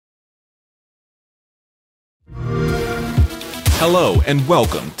Hello and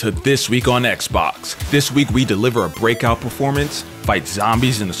welcome to This Week on Xbox. This week we deliver a breakout performance, fight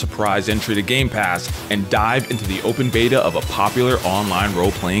zombies in a surprise entry to Game Pass, and dive into the open beta of a popular online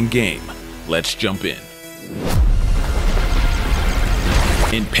role-playing game. Let's jump in.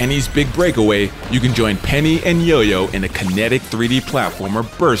 In Penny's Big Breakaway, you can join Penny and Yo-Yo in a kinetic 3D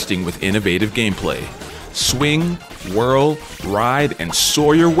platformer bursting with innovative gameplay. Swing, whirl, ride, and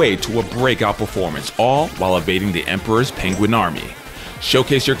soar your way to a breakout performance, all while evading the Emperor's Penguin Army.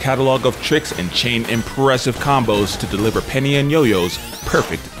 Showcase your catalog of tricks and chain impressive combos to deliver Penny and Yo-Yo's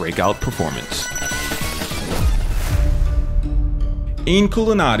perfect breakout performance.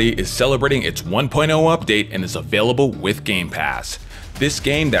 Inkulinati is celebrating its 1.0 update and is available with Game Pass. This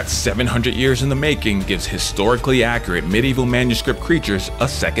game that's 700 years in the making gives historically accurate medieval manuscript creatures a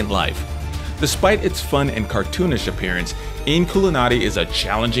second life. Despite its fun and cartoonish appearance, Inkulinati is a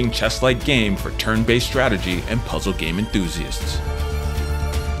challenging chess-like game for turn-based strategy and puzzle game enthusiasts.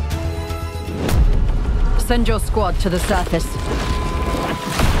 Send your squad to the surface.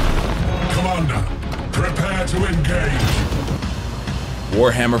 Commander, prepare to engage.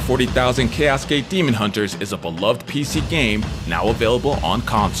 Warhammer 40,000 Chaos Gate Daemonhunters is a beloved PC game now available on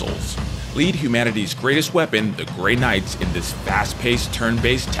consoles. Lead humanity's greatest weapon, the Grey Knights, in this fast-paced,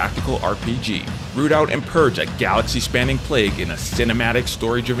 turn-based tactical RPG. Root out and purge a galaxy-spanning plague in a cinematic,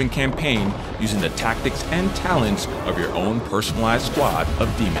 story-driven campaign using the tactics and talents of your own personalized squad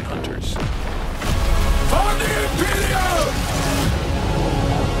of Demon Hunters. On the Imperium!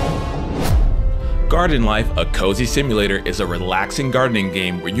 Garden Life, a cozy simulator, is a relaxing gardening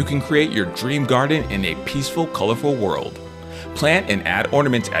game where you can create your dream garden in a peaceful, colorful world. Plant and add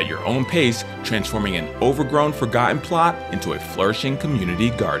ornaments at your own pace, transforming an overgrown, forgotten plot into a flourishing community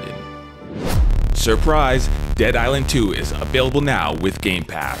garden. Surprise! Dead Island 2 is available now with Game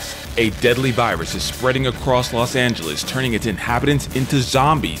Pass. A deadly virus is spreading across Los Angeles, turning its inhabitants into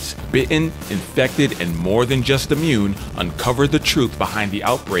zombies. Bitten, infected, and more than just immune, uncover the truth behind the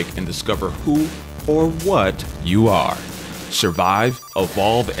outbreak and discover who or what you are. Survive,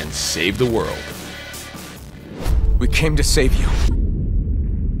 evolve, and save the world. We came to save you.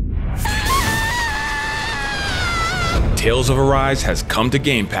 Tales of Arise has come to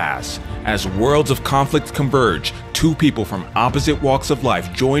Game Pass. As worlds of conflict converge, two people from opposite walks of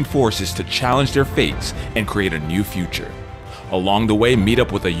life join forces to challenge their fates and create a new future. Along the way, meet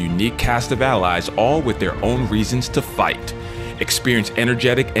up with a unique cast of allies, all with their own reasons to fight. Experience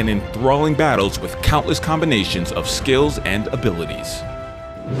energetic and enthralling battles with countless combinations of skills and abilities.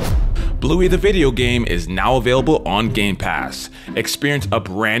 Bluey the video game is now available on Game Pass. Experience a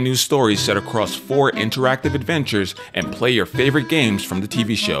brand new story set across 4 interactive adventures and play your favorite games from the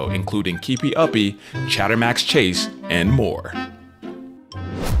TV show, including Keepy Uppy, Chattermax Chase, and more.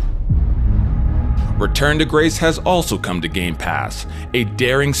 Return to Grace has also come to Game Pass. A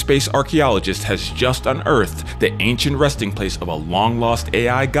daring space archaeologist has just unearthed the ancient resting place of a long-lost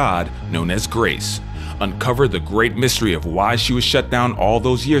AI god known as Grace. Uncover the great mystery of why she was shut down all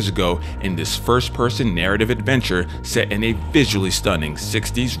those years ago in this first-person narrative adventure set in a visually stunning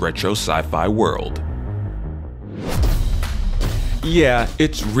 60s retro sci-fi world. Yeah,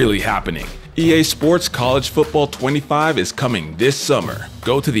 it's really happening. EA Sports College Football 25 is coming this summer.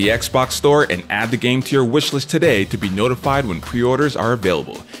 Go to the Xbox store and add the game to your wishlist today to be notified when pre-orders are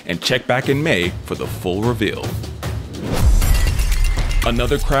available, and check back in May for the full reveal.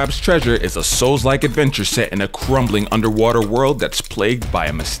 Another Crab's Treasure is a Souls-like adventure set in a crumbling underwater world that's plagued by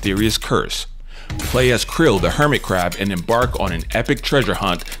a mysterious curse. Play as Krill the hermit crab and embark on an epic treasure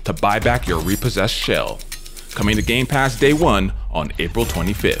hunt to buy back your repossessed shell. Coming to Game Pass Day 1 on April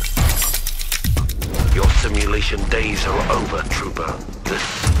 25th. Your simulation days are over, Trooper. This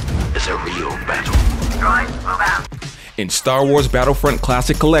is a real battle. Droid, move out. In Star Wars Battlefront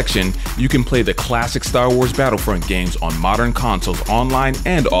Classic Collection, you can play the classic Star Wars Battlefront games on modern consoles online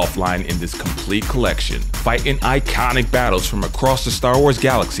and offline in this complete collection. Fight in iconic battles from across the Star Wars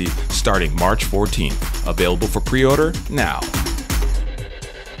galaxy starting March 14th. Available for pre-order now.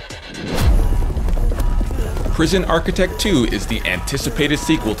 Prison Architect 2 is the anticipated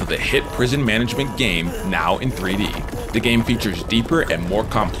sequel to the hit prison management game, now in 3D. The game features deeper and more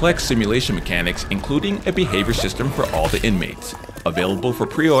complex simulation mechanics, including a behavior system for all the inmates. Available for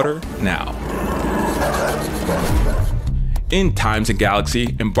pre-order now. In Times and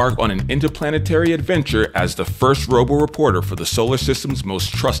Galaxy, embark on an interplanetary adventure as the first robo-reporter for the solar system's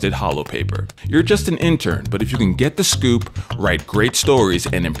most trusted holopaper. You're just an intern, but if you can get the scoop, write great stories,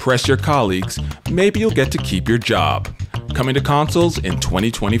 and impress your colleagues, maybe you'll get to keep your job. Coming to consoles in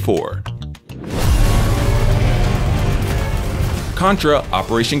 2024. Contra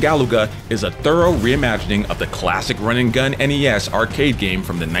Operation Galuga is a thorough reimagining of the classic run-and-gun NES arcade game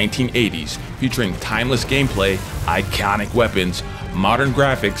from the 1980s, featuring timeless gameplay, iconic weapons, modern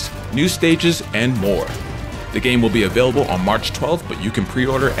graphics, new stages, and more. The game will be available on March 12th, but you can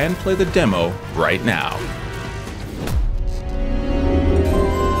pre-order and play the demo right now.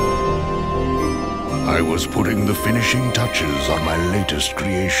 I was putting the finishing touches on my latest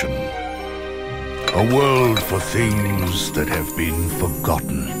creation. A world for things that have been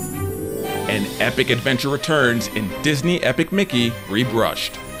forgotten. An epic adventure returns in Disney Epic Mickey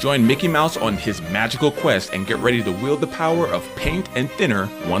Rebrushed. Join Mickey Mouse on his magical quest and get ready to wield the power of paint and thinner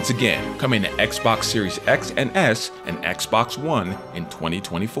once again, coming to Xbox Series X and S and Xbox One in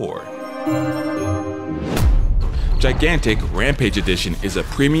 2024. Gigantic Rampage Edition is a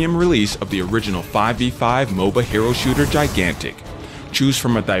premium release of the original 5v5 MOBA hero shooter Gigantic. Choose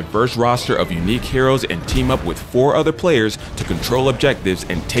from a diverse roster of unique heroes and team up with 4 other players to control objectives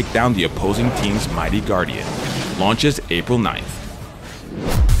and take down the opposing team's mighty guardian. Launches April 9th.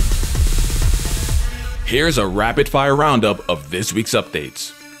 Here's a rapid-fire roundup of this week's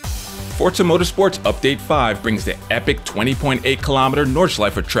updates. Forza Motorsport's Update 5 brings the epic 20.8-kilometer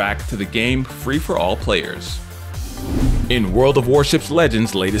Nordschleife track to the game free for all players. In World of Warships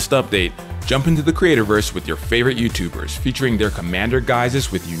Legends' latest update, jump into the Creatorverse with your favorite YouTubers, featuring their commander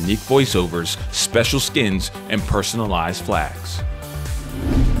guises with unique voiceovers, special skins, and personalized flags.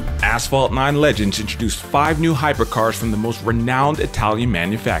 Asphalt 9 Legends introduced 5 new hypercars from the most renowned Italian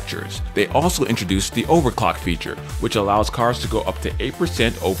manufacturers. They also introduced the overclock feature, which allows cars to go up to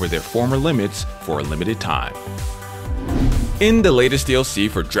 8% over their former limits for a limited time. In the latest DLC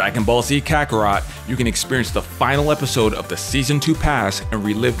for Dragon Ball Z Kakarot, you can experience the final episode of the Season 2 Pass and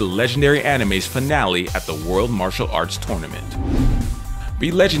relive the legendary anime's finale at the World Martial Arts Tournament.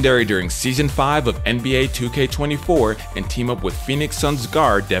 Be legendary during Season 5 of NBA 2K24 and team up with Phoenix Suns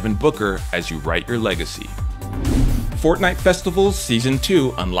guard Devin Booker as you write your legacy. Fortnite Festival's Season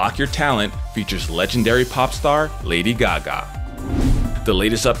 2 Unlock Your Talent features legendary pop star Lady Gaga. The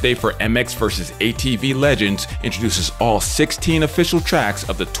latest update for MX vs ATV Legends introduces all 16 official tracks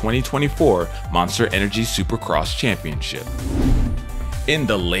of the 2024 Monster Energy Supercross Championship. In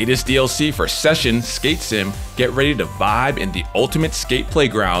the latest DLC for Session Skate Sim, get ready to vibe in the ultimate skate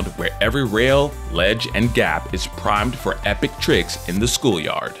playground where every rail, ledge, and gap is primed for epic tricks in the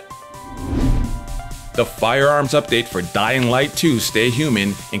schoolyard. The firearms update for Dying Light 2 Stay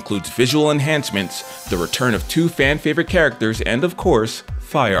Human includes visual enhancements, the return of 2 fan-favorite characters, and of course,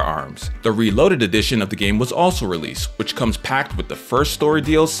 firearms. The Reloaded edition of the game was also released, which comes packed with the first story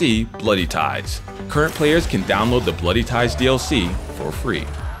DLC, Bloody Ties. Current players can download the Bloody Ties DLC for free.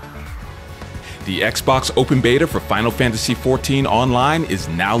 The Xbox Open Beta for Final Fantasy XIV Online is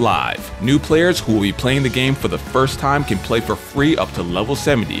now live. New players who will be playing the game for the first time can play for free up to level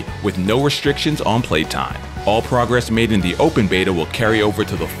 70 with no restrictions on playtime. All progress made in the Open Beta will carry over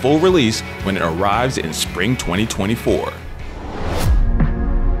to the full release when it arrives in spring 2024.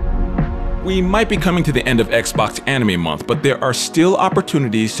 We might be coming to the end of Xbox Anime Month, but there are still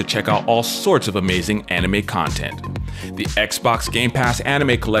opportunities to check out all sorts of amazing anime content. The Xbox Game Pass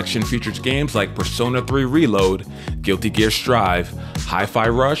Anime Collection features games like Persona 3 Reload, Guilty Gear Strive, Hi-Fi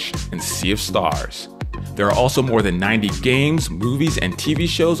Rush, and Sea of Stars. There are also more than 90 games, movies, and TV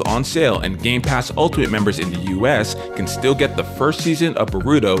shows on sale, and Game Pass Ultimate members in the US can still get the first season of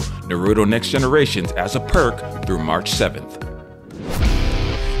Naruto Next Generations as a perk through March 7th.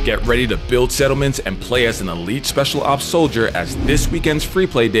 Get ready to build settlements and play as an elite special ops soldier, as this weekend's free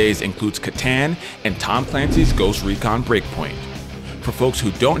play days includes Catan and Tom Clancy's Ghost Recon Breakpoint. For folks who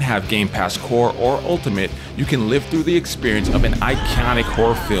don't have Game Pass Core or Ultimate, you can live through the experience of an iconic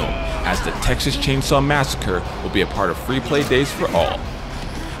horror film, as the Texas Chainsaw Massacre will be a part of free play days for all.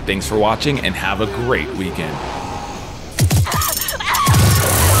 Thanks for watching and have a great weekend.